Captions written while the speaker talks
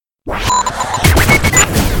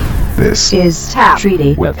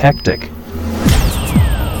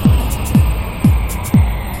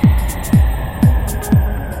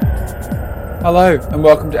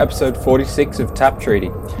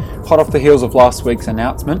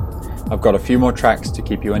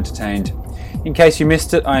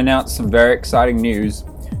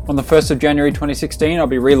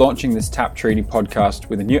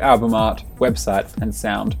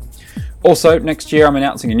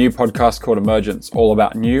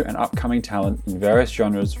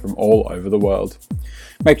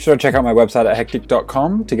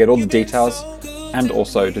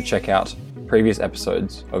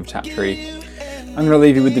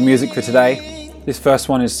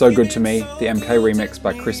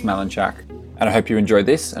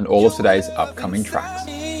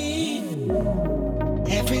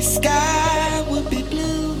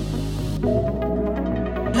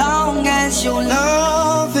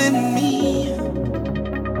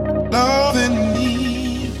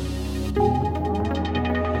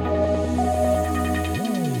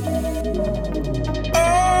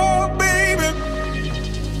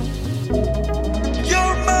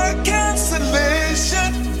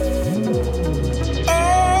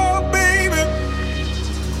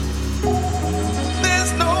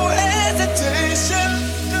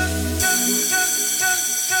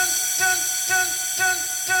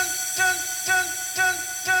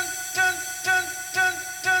dun,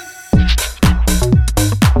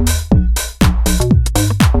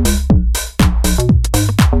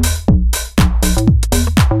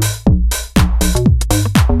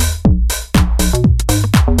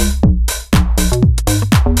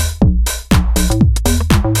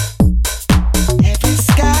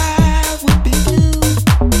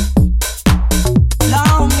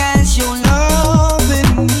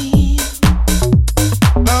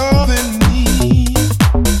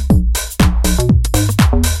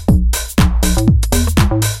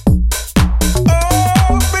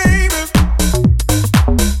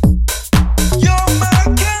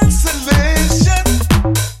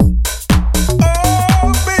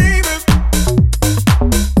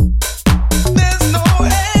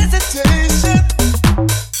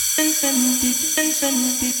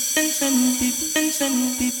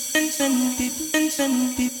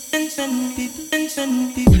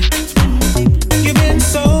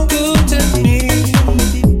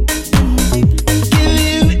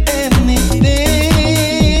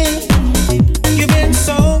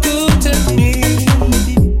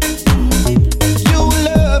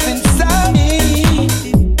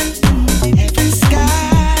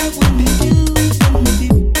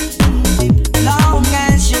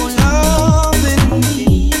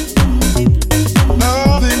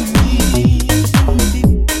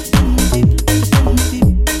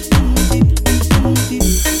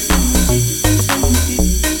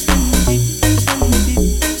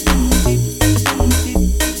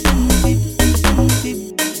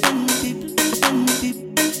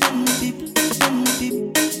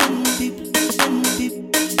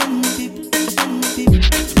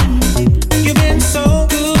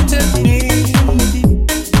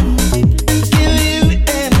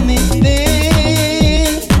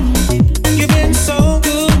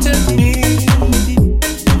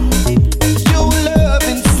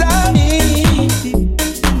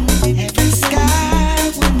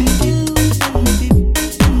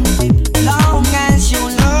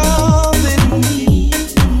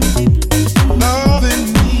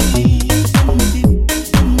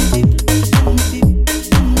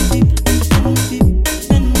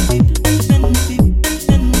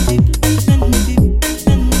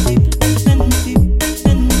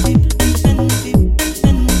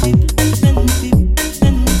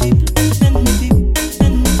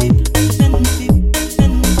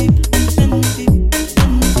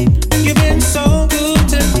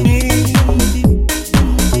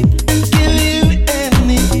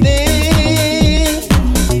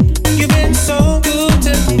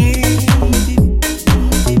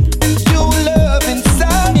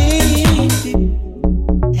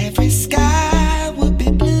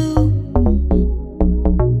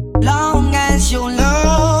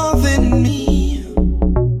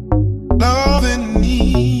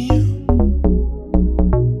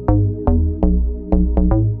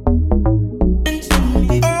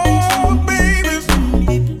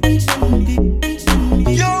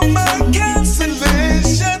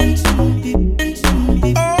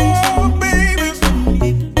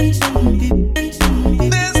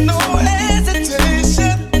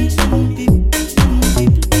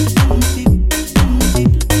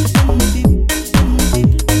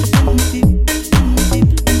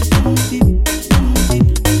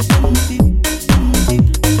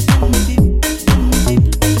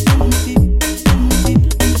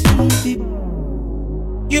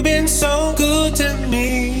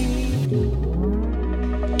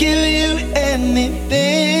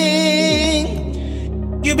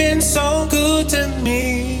 you've been so good to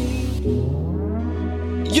me.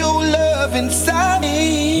 Your love inside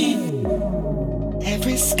me.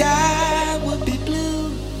 Every sky would be blue,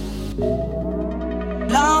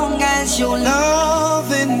 long as you're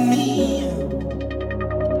loving me,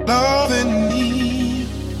 loving me.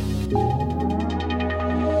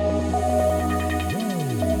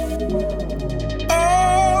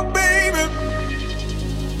 Oh, baby,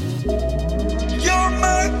 you're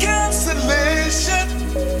my consolation.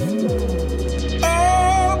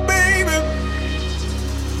 Oh, baby,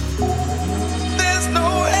 there's no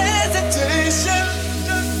hesitation.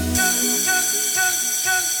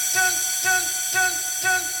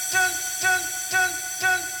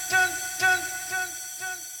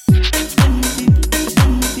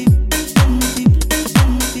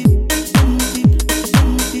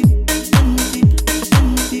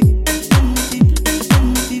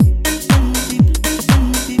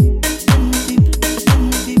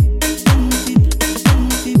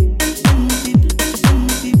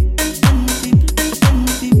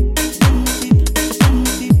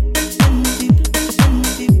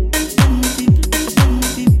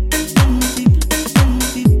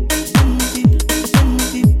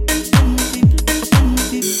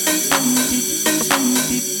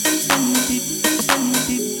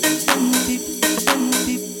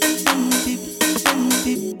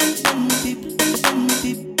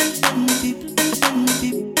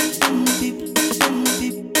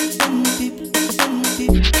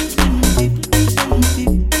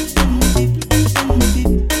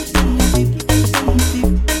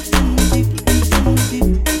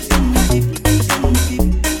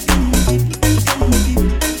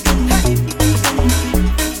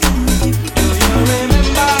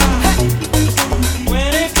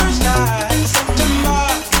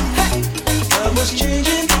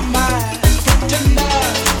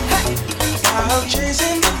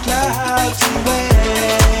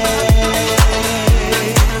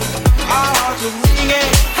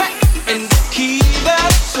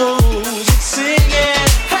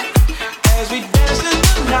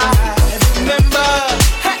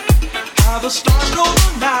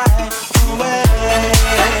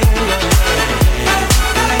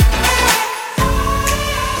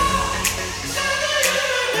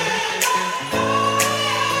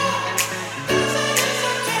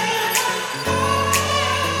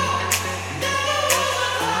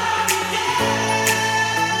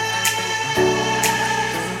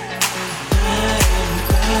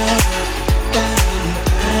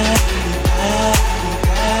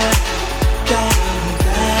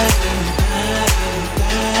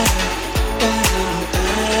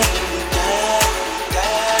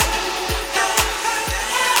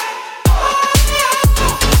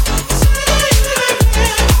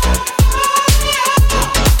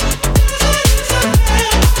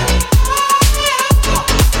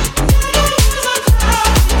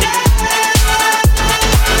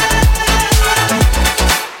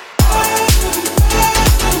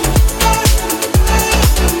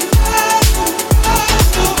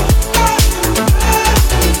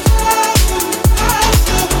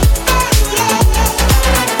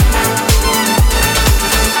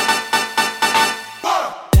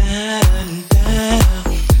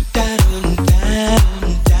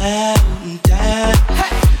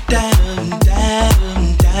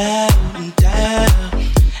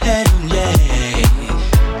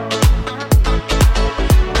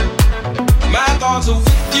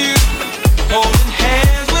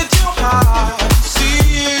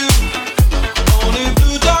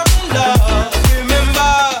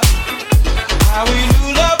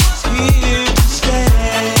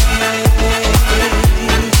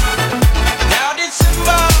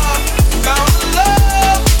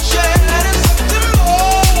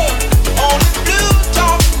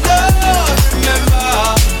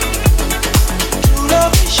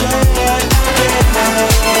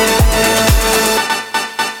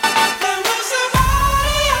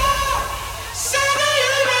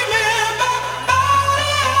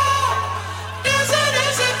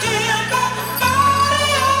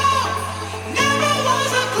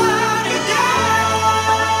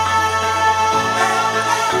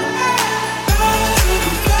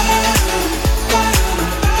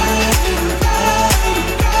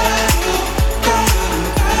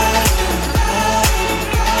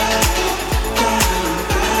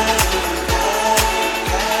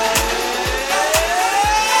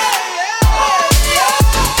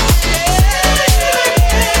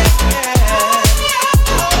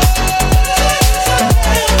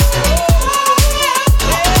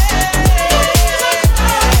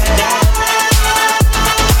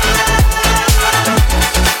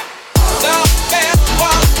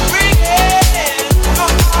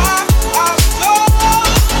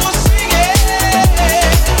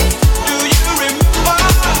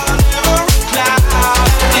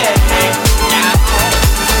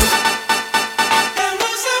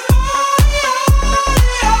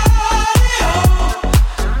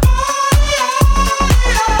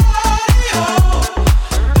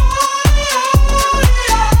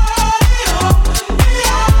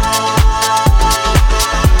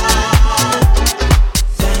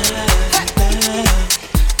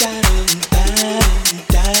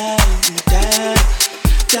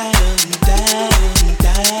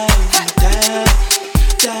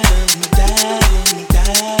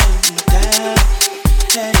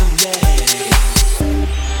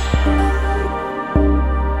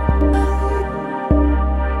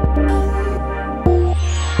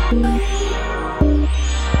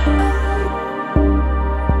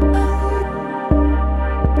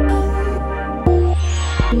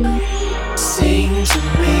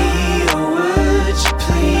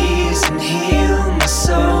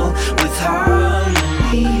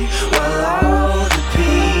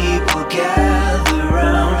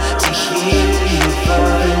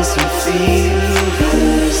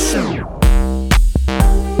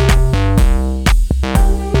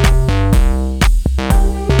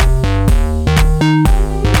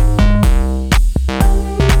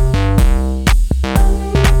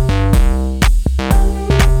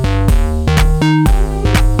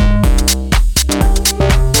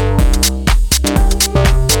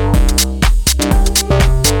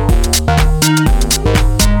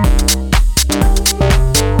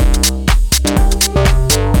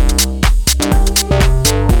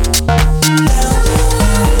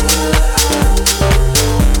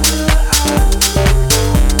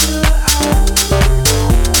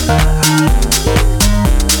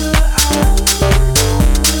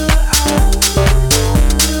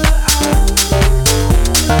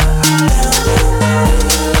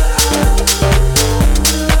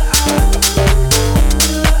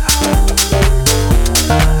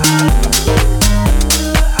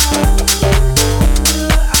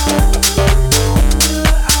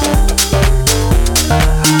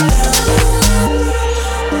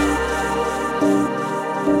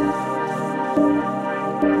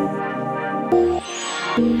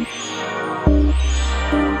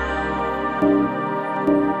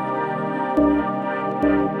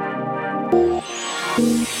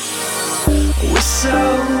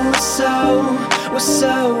 We're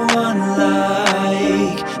so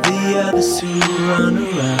unlike the others who run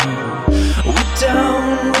around.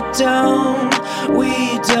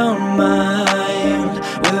 We don't mind.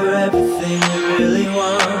 We're everything we really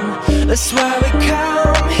want. That's why we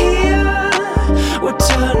come here. We're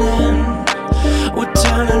turning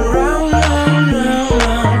round, round, round,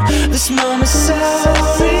 round. This moment's so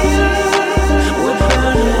real. We're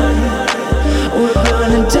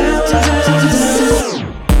burning down, down, down.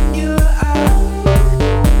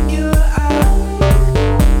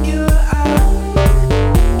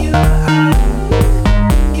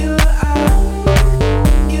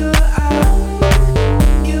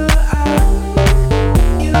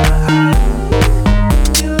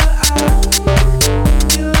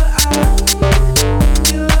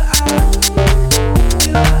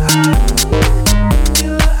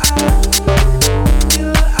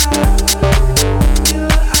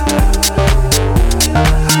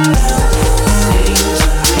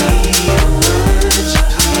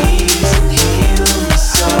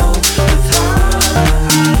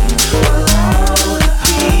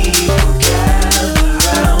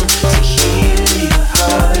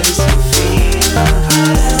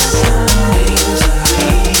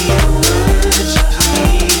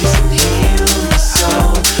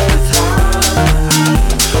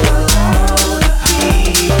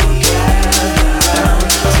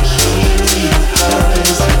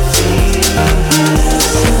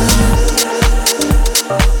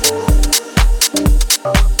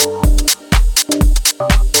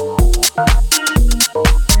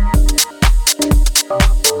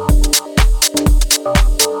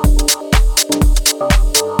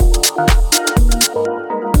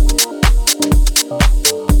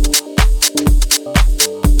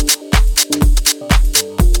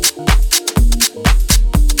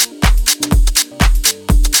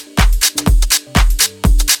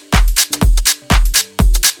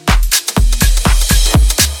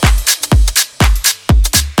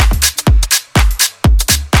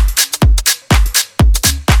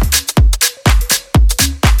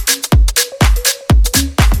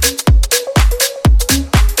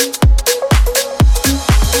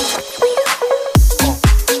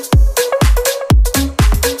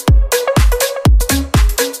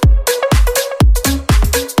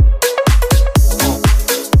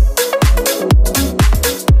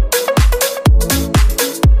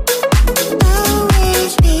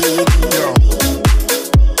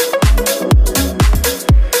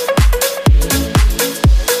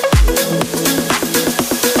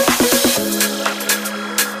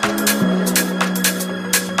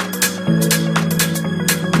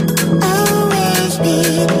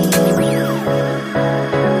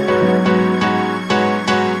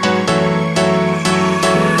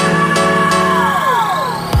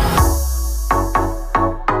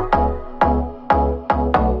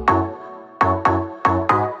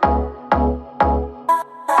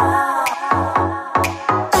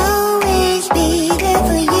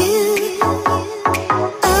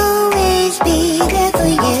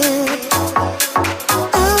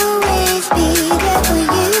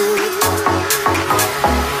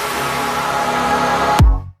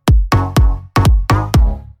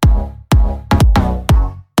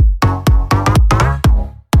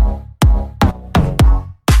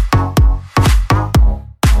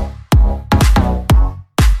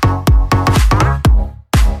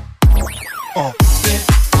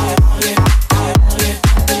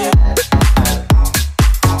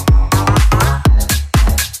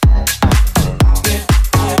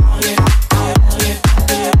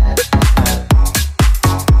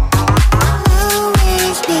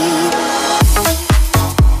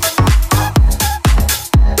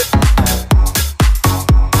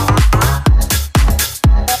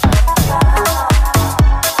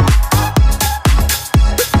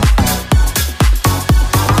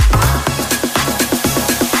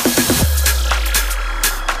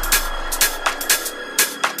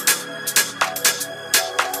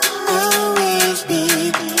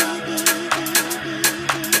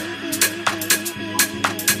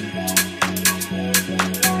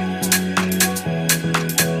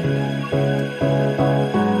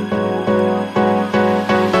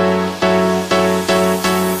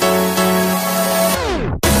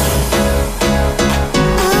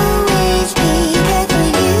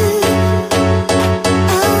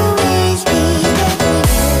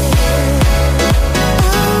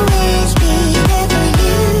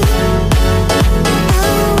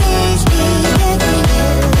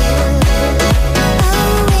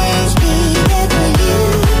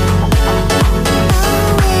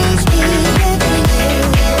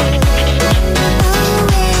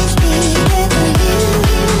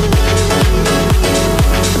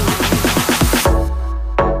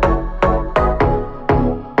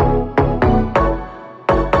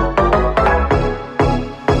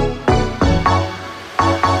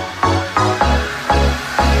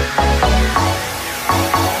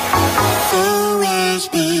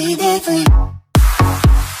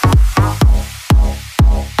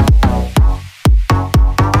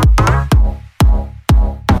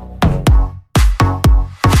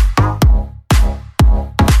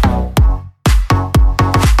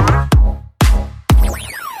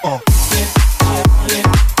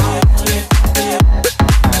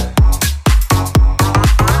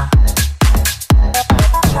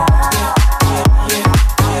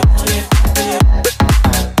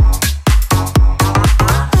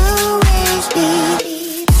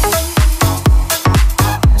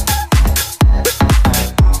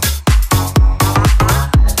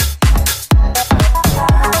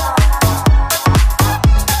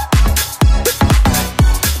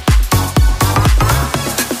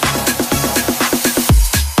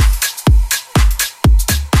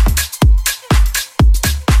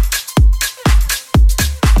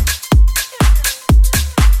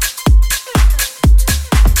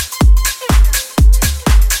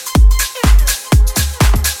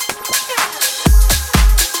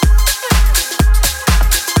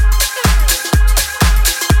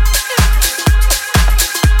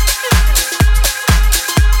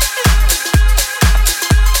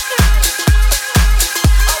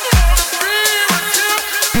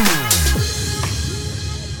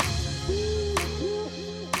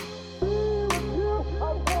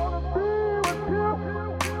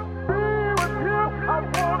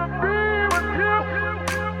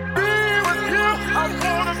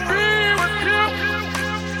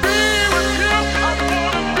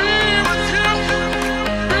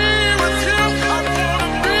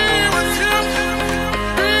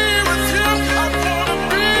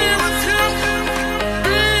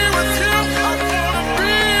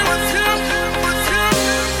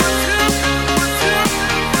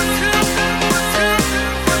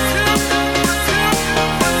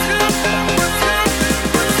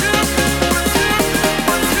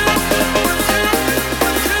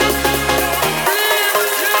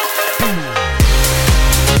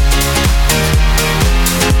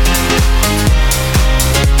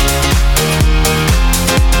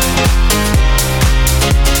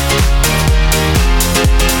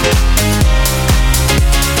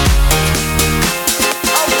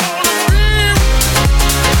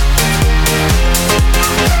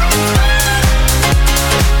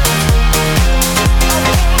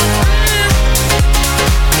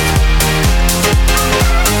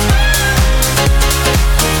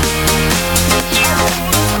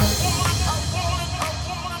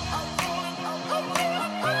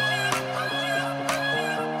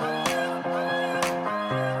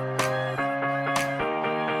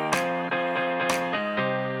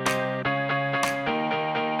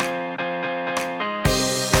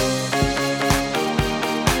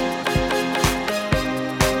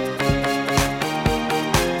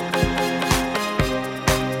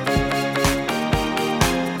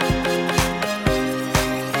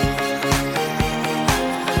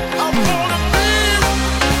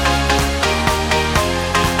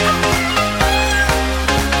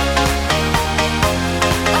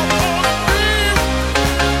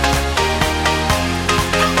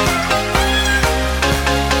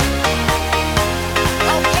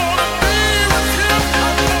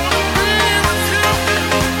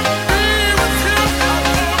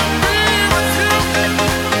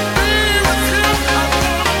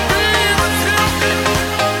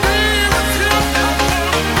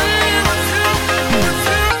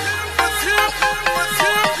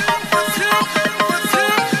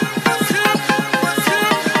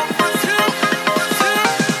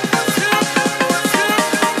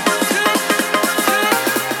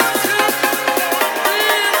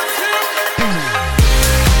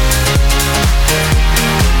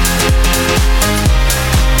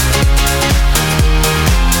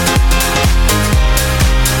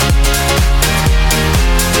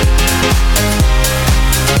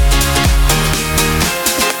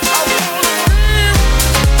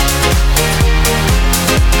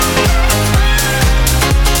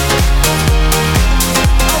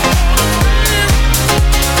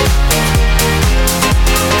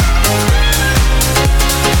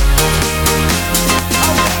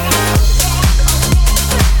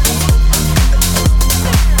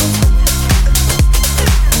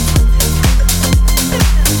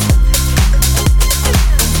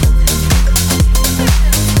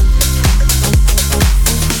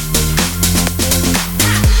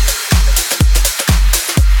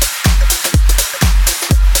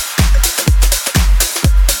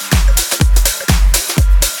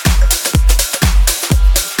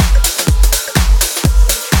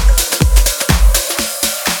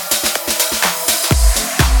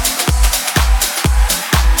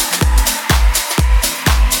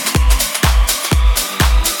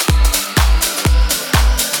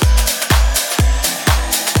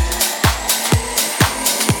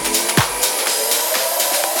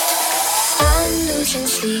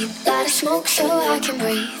 smoke so I can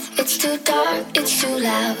breathe. It's too dark, it's too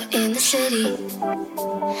loud in the city.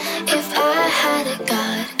 If I had a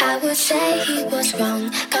god, I would say he was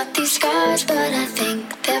wrong. Got these scars, but I think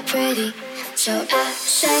they're pretty. So I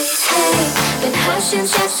say, hey, been high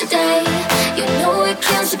since yesterday. You know it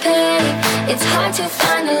kills the pain. It's hard to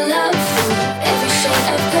find a love through every shade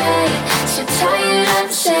of grey. So tired of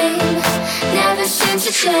the same, never seems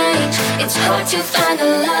to change. It's hard to find a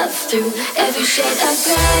love through every shade of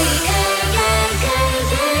grey.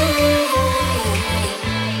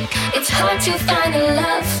 It's hard to find a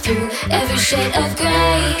love through every shade of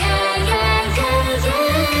grey.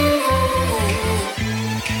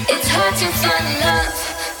 It's hard to find love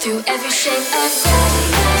through every shade of grey.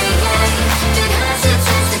 Been hard since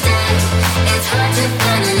yesterday. It's hard to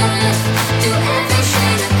find love through every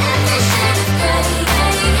shade of grey.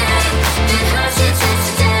 Been hard since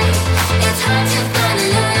yesterday. It's hard to find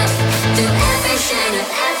love through every shade of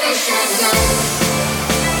grey.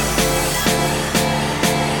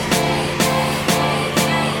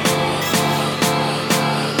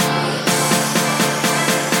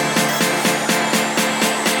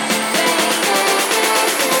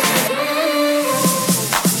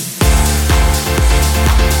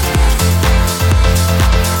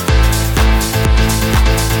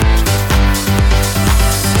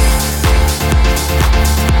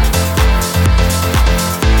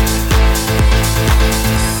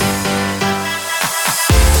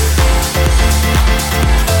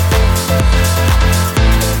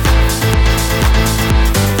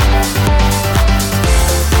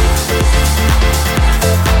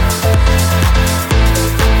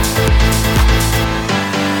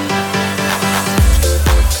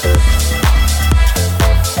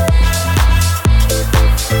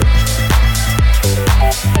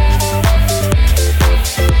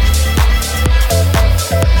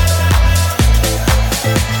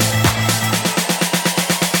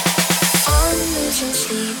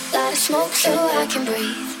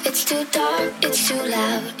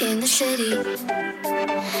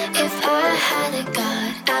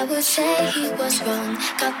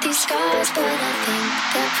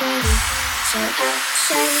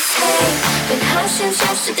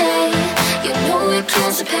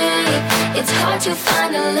 To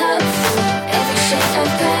find a love through every shade of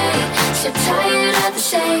grey. So tired of the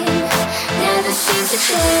same, never seems to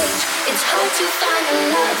change. It's hard to find a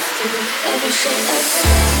love through every shade of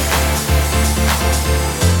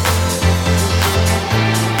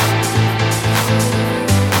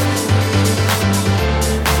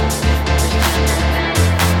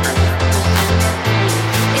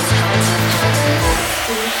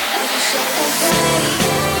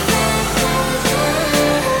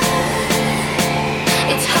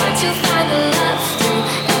It's hard to find a love through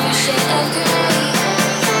every shade of grey.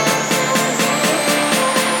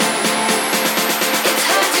 It's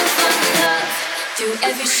hard to find a love through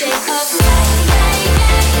every shade of grey. It's hard to find love through every shade of grey.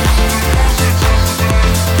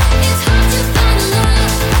 It's hard to find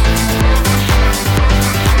love.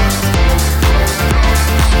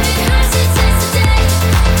 It hurts since yesterday.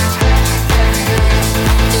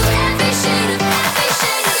 Through every shade of grey.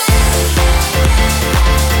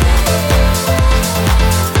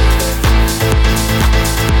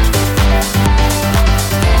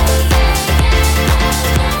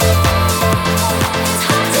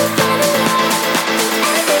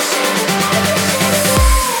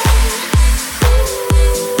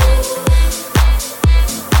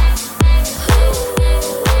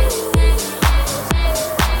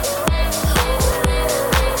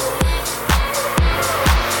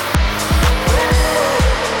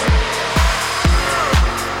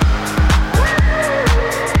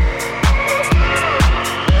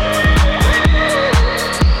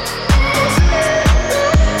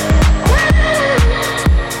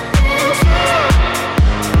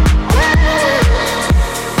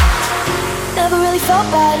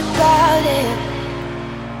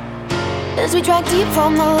 As we drank deep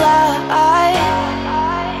from the light,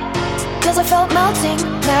 'cause I felt melting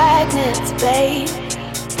magnets, babe.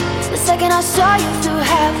 The second I saw you through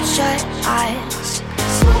half-shut eyes.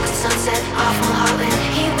 Smoke and sunset off my heart when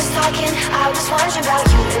he was talking. I was wondering about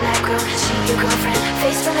you and that girl, she your girlfriend.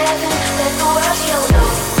 Face from heaven, let the world you don't know.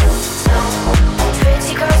 No,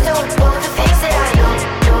 pretty girls don't know the things that I know.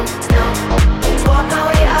 No, walk my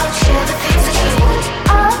way out, share the things that you want.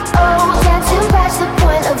 Dancing past the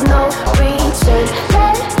point of no return.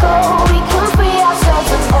 Let go, we can free ourselves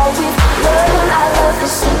of all we've learned. I love the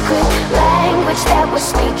secret language that we're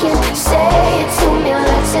speaking. Say it to me,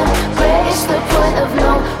 let's embrace the point of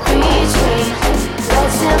no return.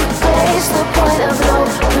 Let's embrace the point of no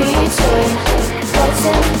return. Let's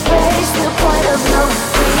embrace the point of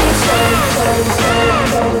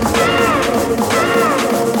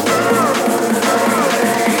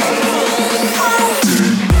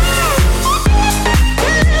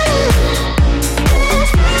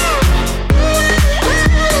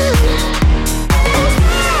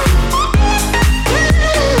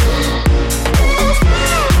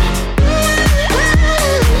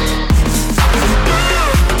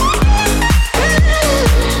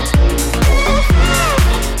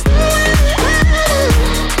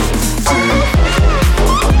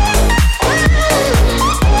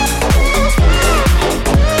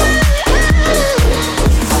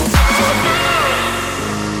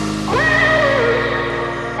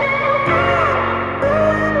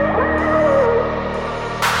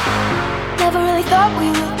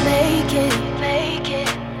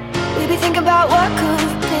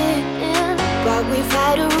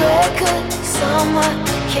could, someone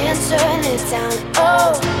can't turn it down.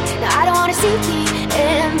 Oh, now I don't wanna see the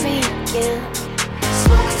end begin.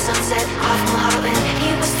 Smoking sunset off Mulholland.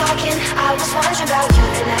 He was talking, I was wondering about you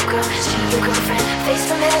and that girl. She your girlfriend, face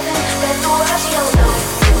from heaven, let the world she don't know.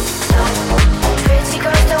 No, pretty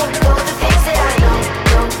girls don't know the things that I know.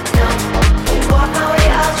 No, walk my way,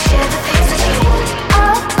 I'll share the things that you won't.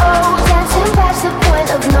 Oh, dancing past the point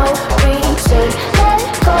of no return. Let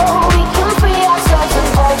go, we can free ourselves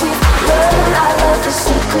of all we've learned. I love the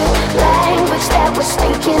secret language that we're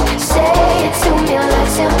speaking. Say it to me,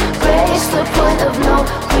 let's embrace the point of no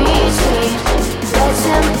return. Let's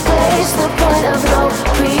embrace the point of no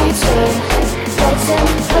return. Let's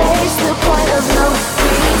embrace the point of no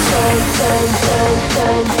return. Turn, turn,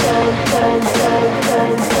 turn, turn, turn, turn,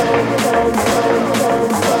 turn, turn, turn, turn, turn,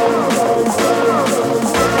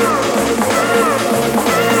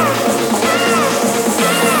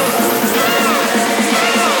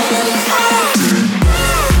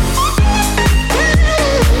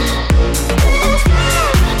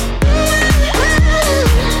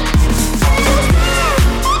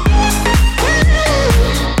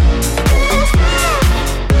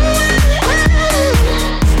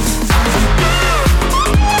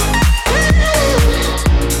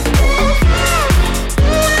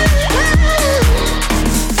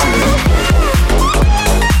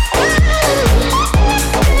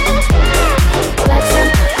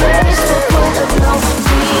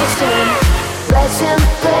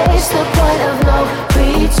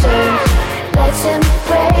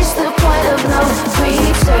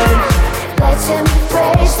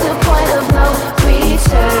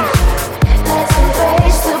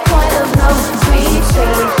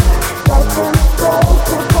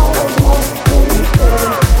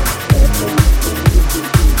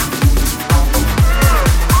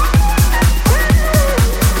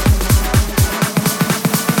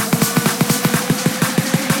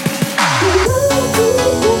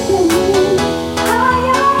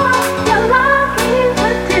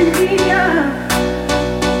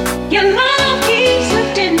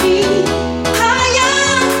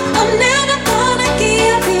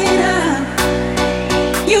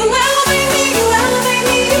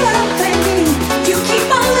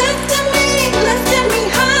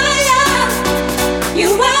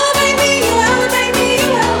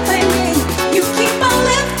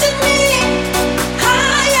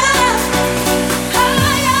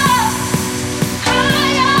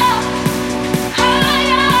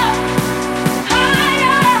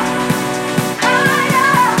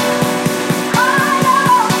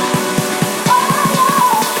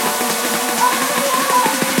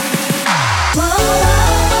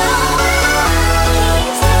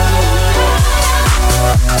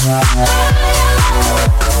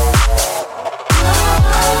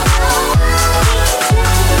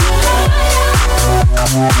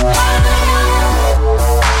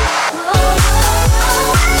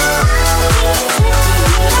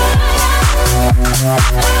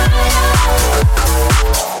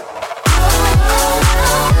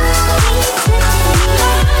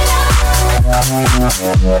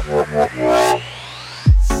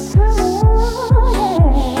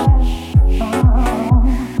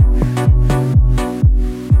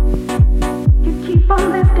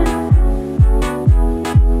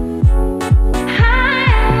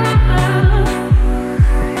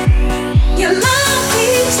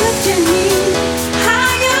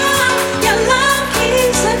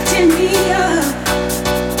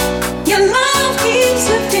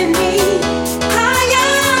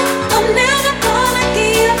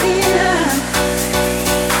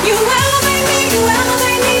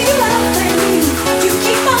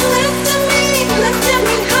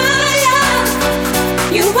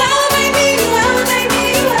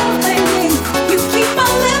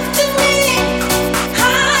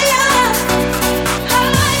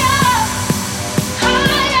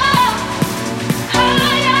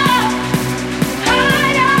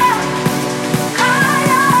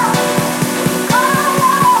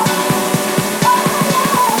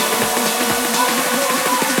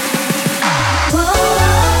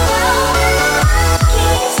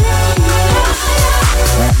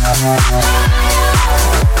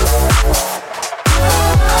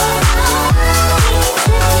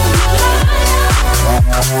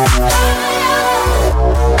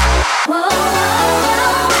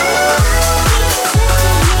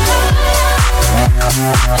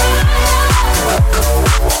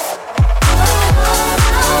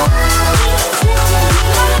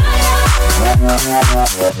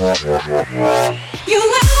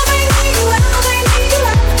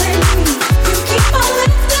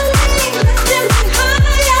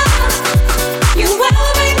 You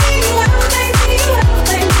elevate me,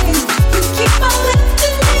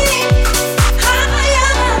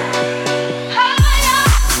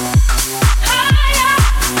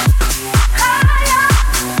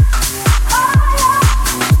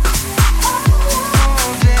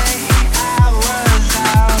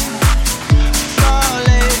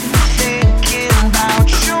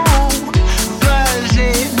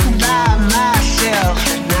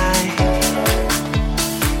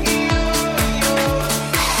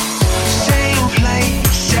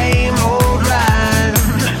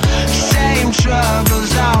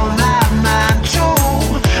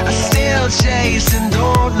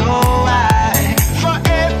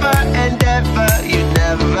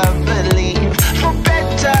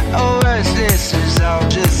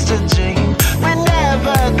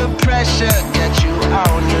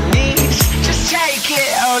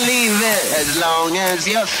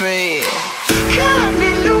 you're free. Cut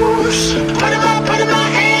me loose, put my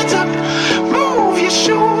hands up, move your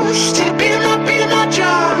shoes to the beat of my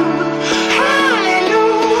drum.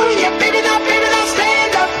 Hallelujah, baby now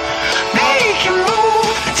stand up, make you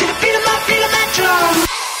move to the beat of my drum.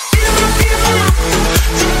 Beat of my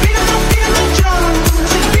to the beat of my drum,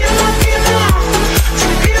 to the beat of my to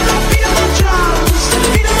the beat of my drums, to the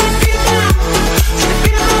beat of my to the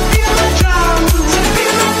beat of my drums, to the beat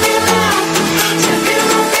of my to the beat of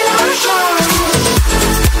my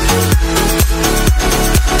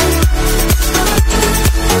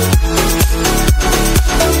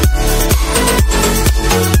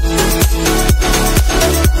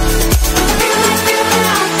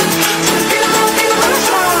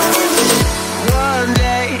One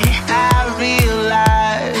day I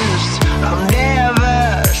realized I'm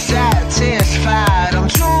never satisfied. I'm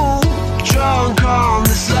too drunk on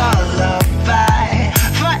this lullaby.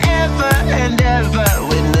 Forever and ever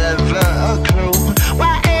we never accrue.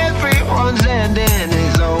 Why everyone's ending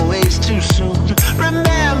is always too soon.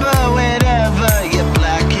 Remember whenever you're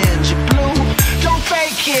black and you're blue, don't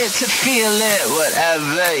fake it to feel it,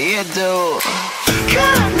 whatever you do.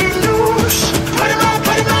 Cut me loose, put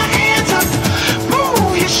my hands up,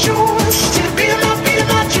 move your shoes to the beat of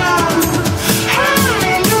my drum.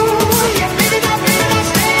 Hallelujah, baby now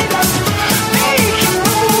stand up, make you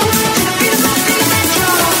move to the beat of my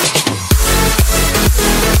drum.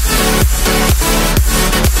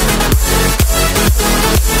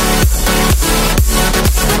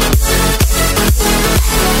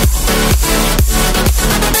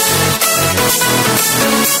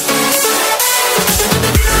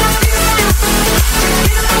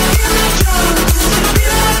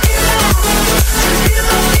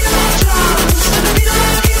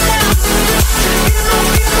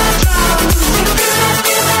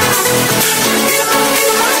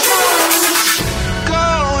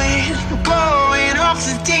 Going off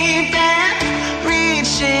the deep end,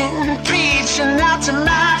 preaching out to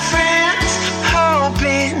my friends,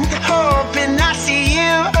 hoping I see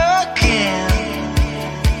you again.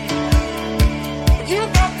 You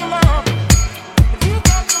got the love, you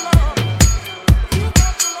got the love, you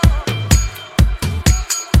got the love.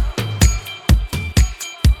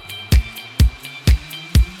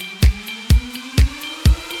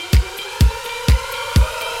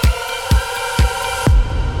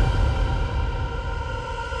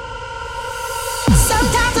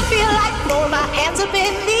 Sometimes I feel like throwing my hands up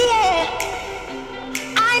in the air.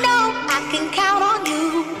 I know I can count on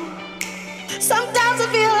you. Sometimes I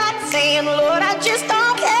feel like saying, Lord, I just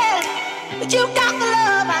don't care. But you got the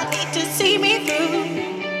love I need to see me through.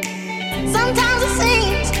 Sometimes it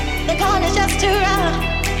seems the going is just too rough,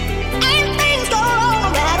 and things go wrong no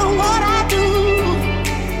matter what I do.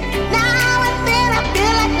 Now and then I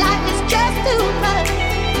feel like life is just too much.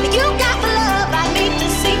 But you got the love I need to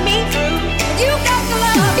see me through. You got the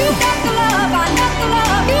love, you got the love, I got the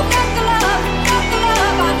love, you got the love, got the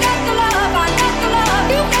love, I got the love, I got the love,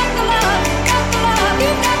 you got the love, got the love,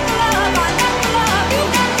 you got the love, I got the love, you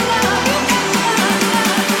got the love, you got the love.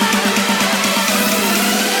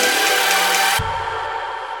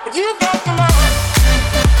 You got the love.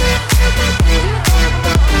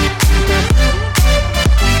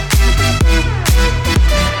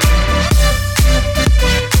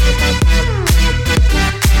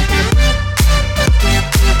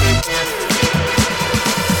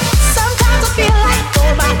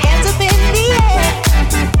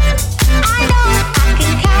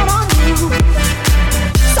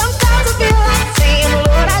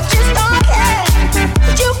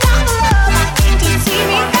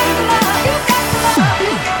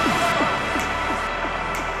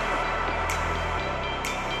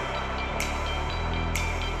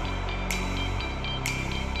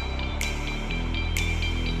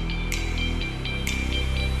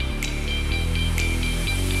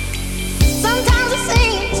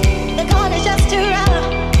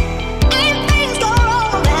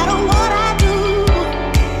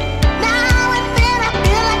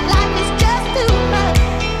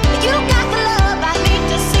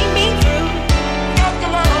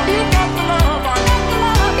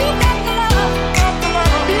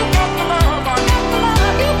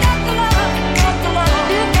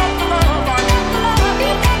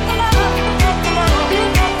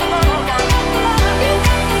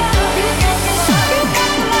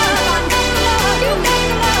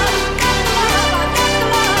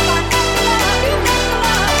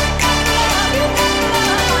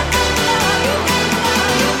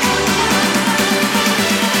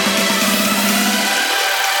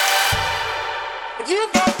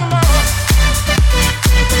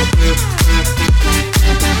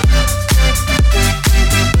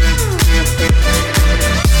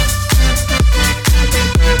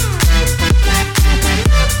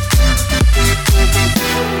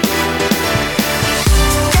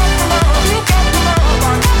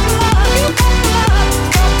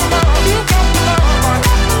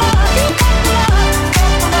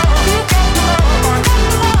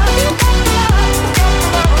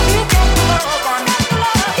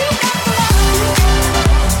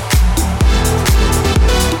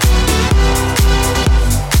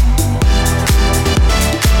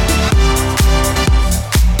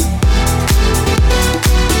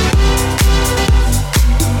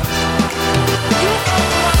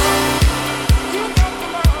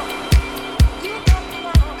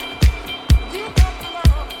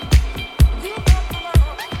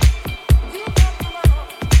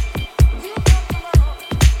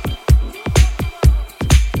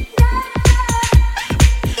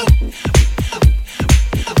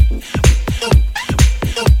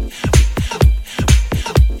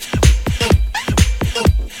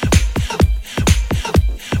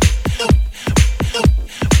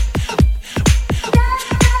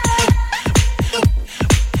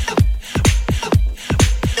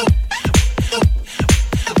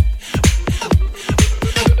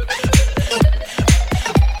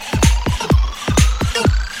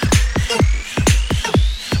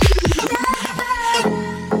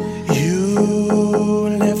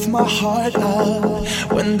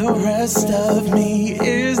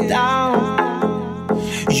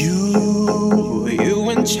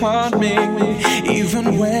 haunt me,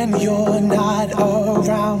 even when you're not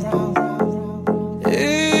around.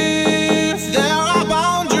 If there are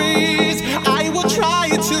boundaries, I will try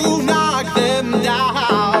to knock them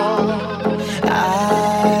down.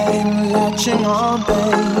 I'm latching on,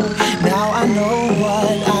 babe. Now I know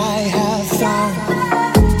what I have found.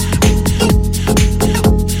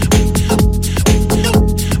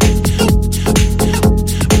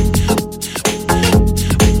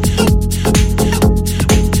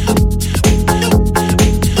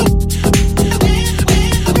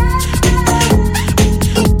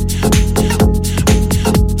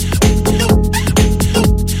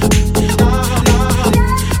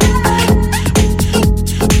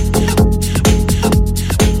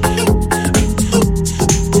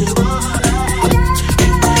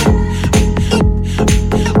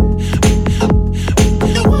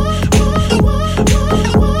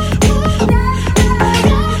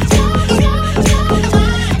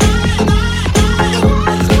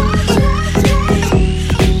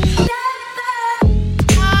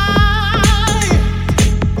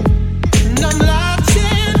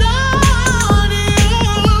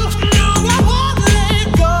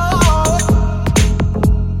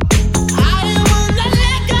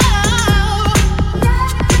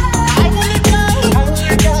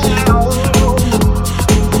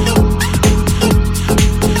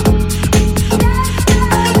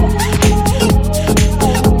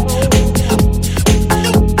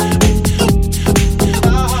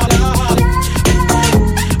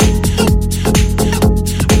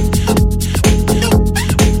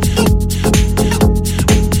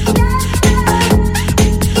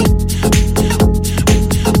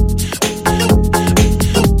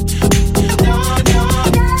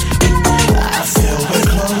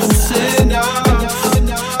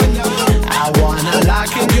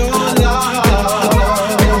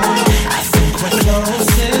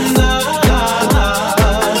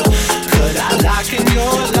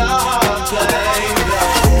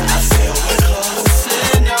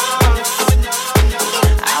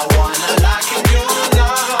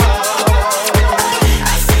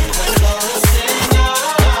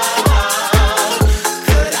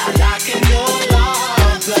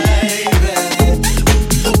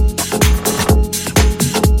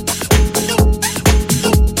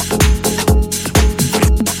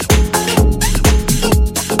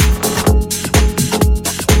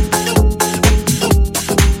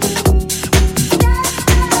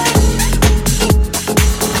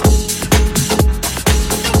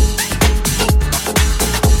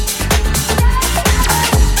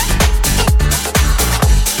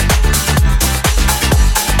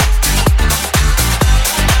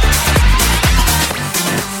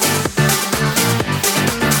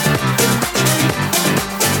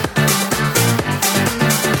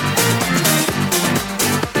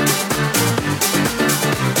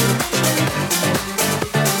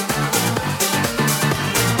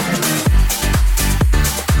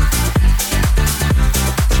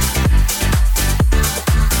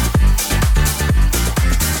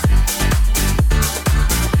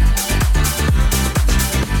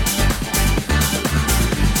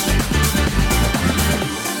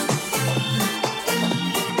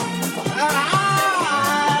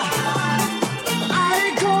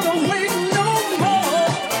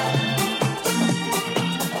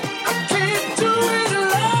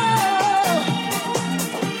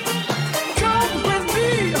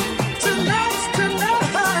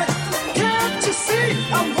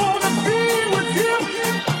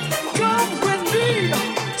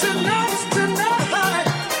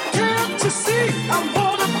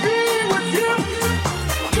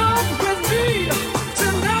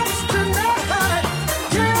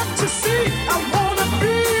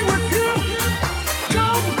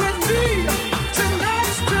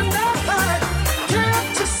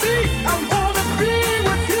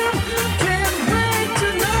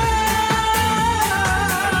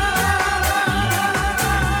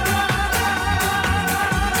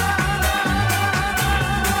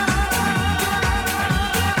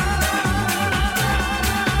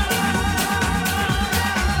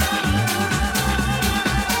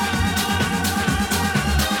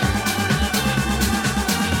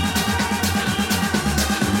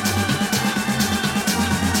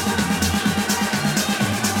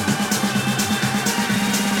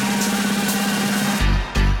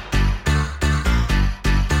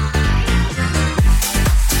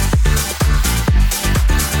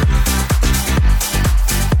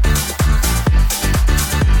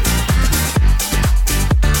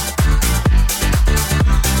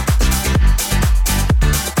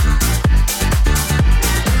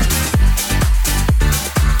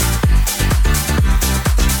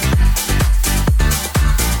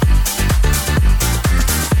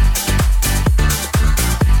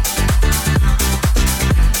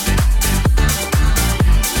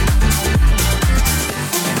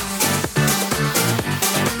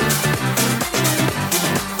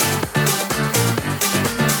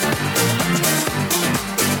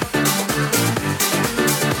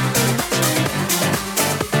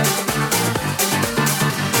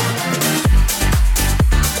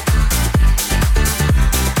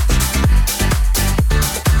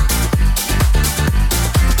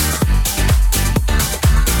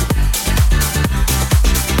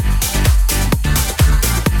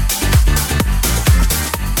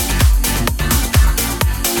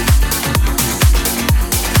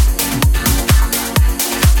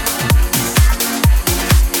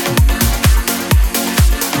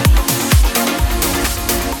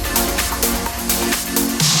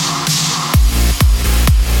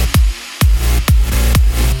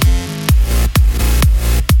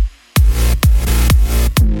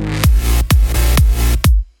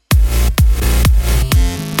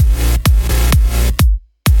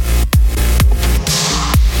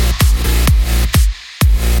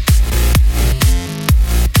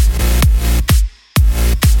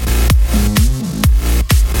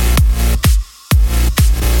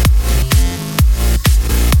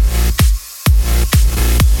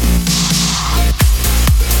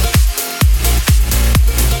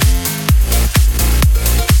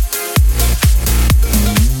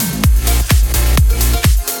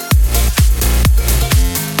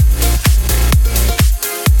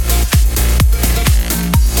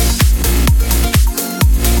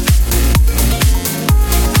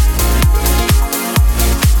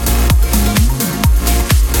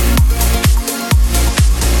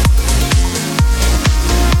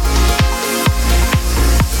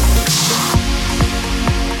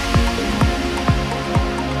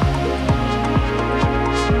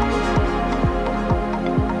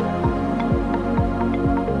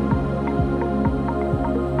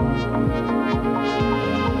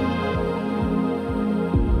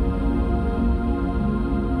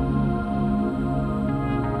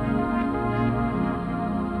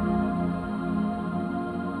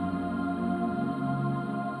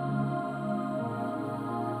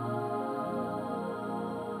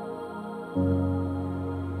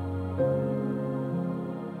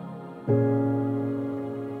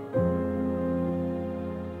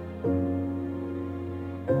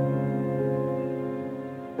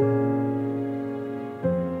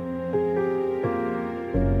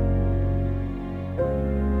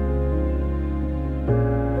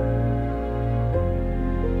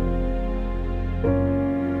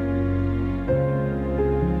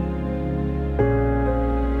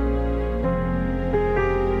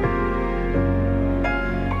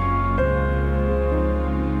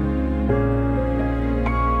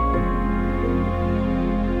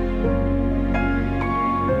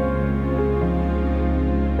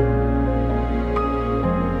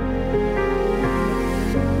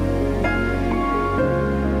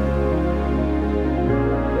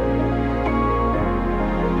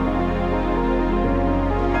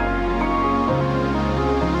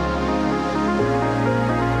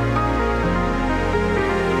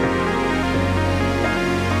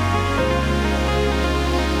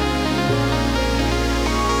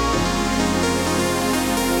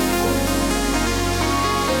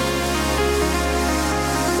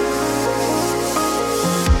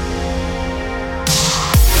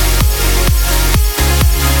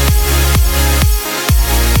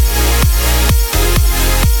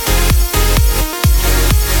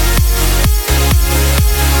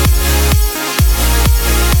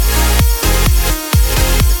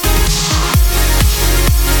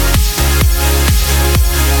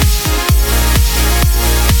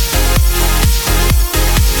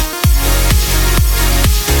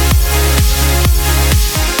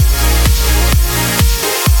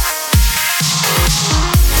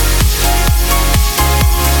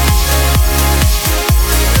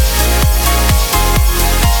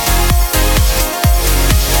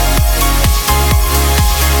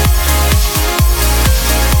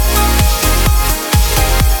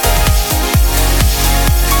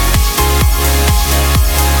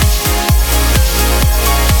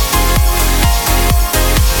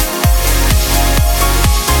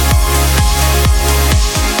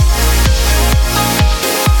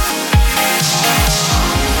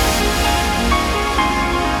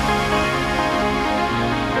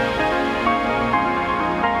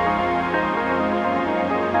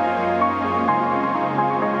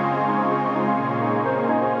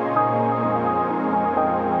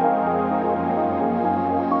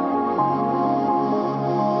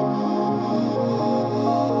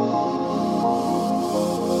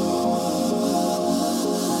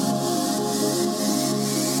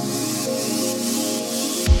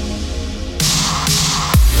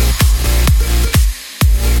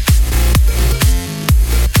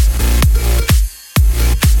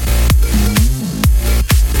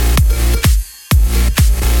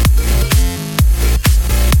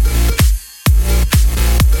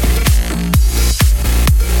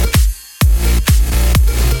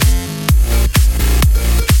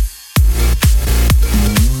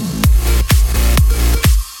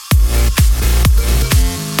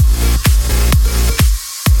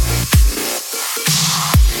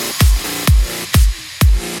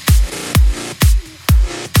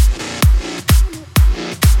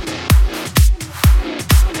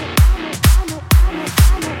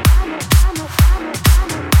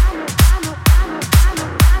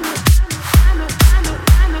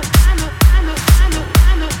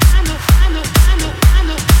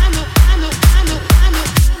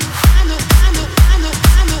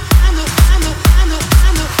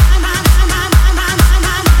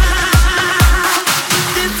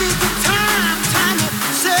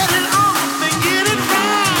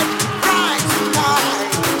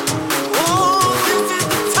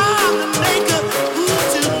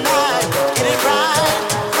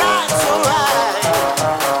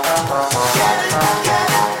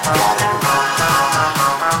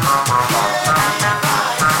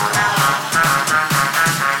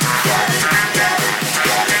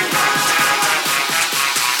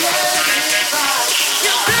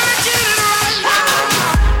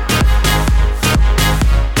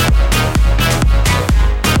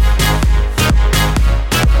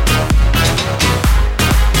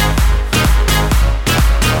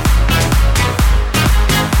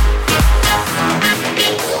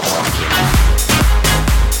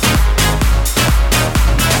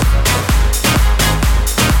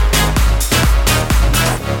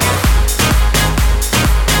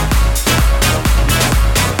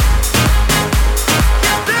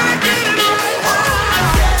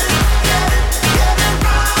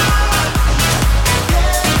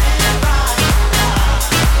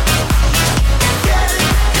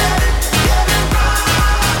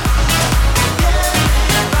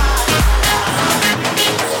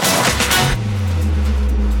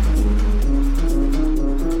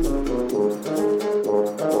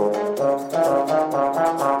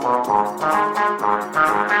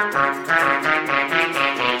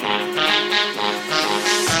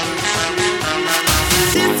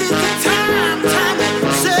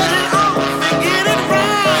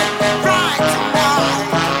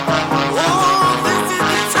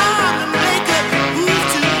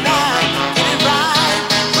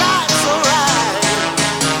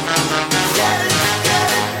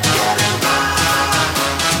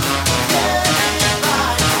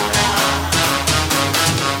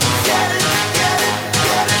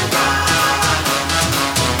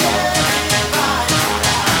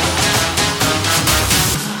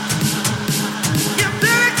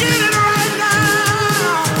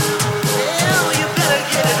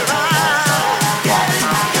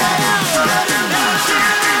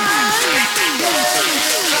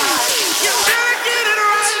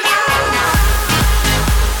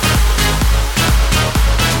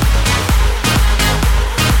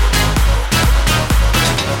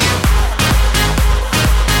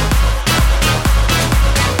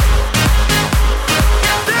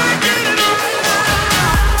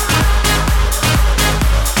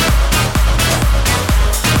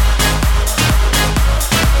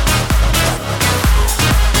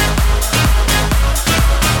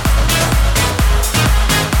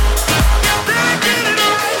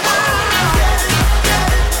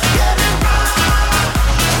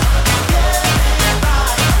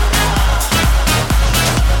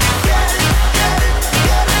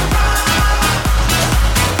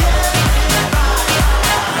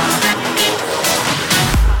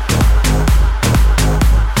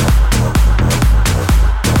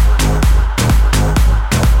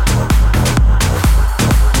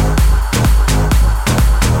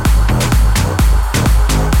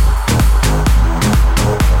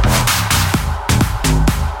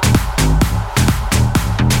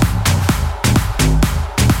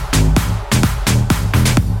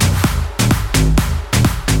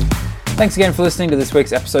 Thanks again for listening to this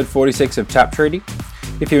week's episode 46 of Tap Treaty.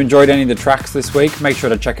 If you enjoyed any of the tracks this week, make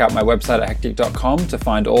sure to check out my website at hectic.com to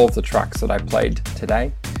find all of the tracks that I played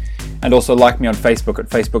today. And also like me on Facebook at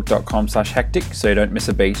facebook.com/hectic so you don't miss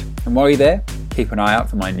a beat. And while you're there, keep an eye out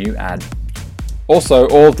for my new ad. Also,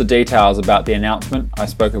 all of the details about the announcement I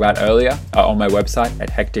spoke about earlier are on my website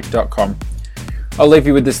at hectic.com. I'll leave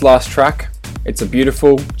you with this last track. It's a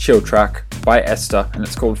beautiful, chill track by Esther, and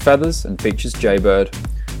it's called Feathers and features Jaybird.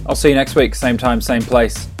 I'll see you next week, same time, same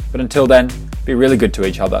place. But until then, be really good to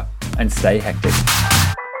each other and stay hectic.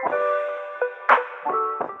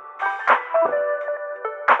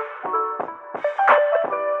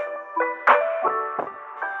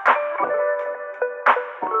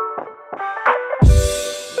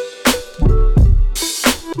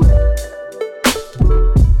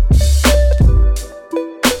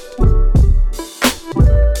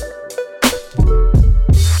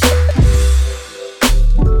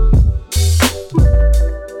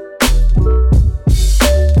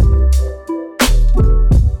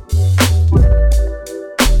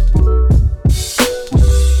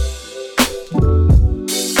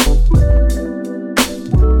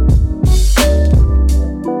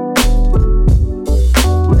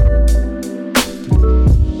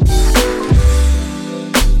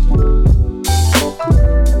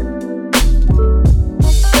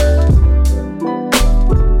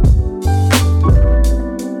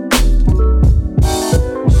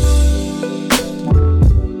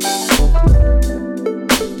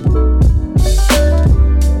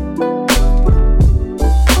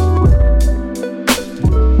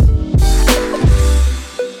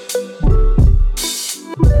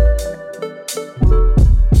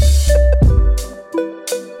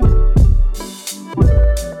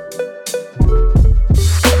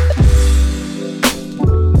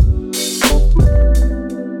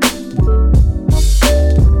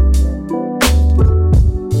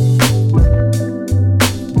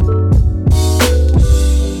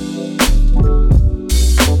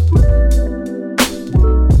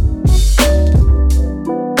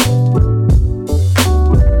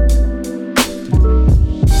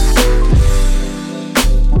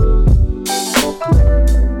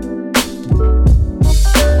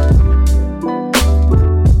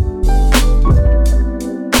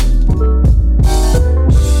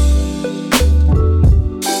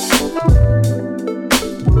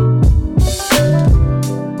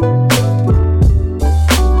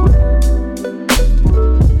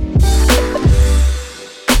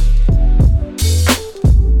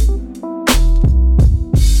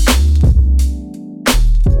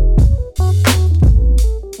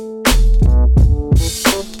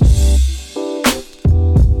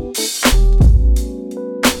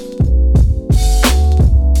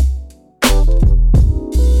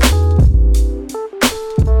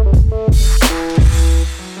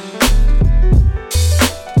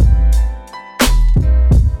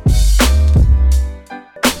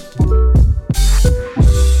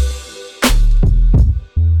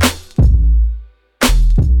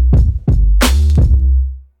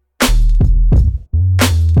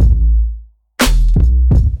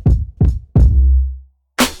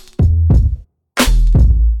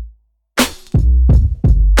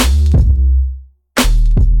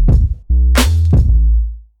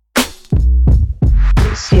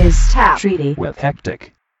 This is Tap Treaty with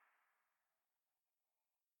Hectic.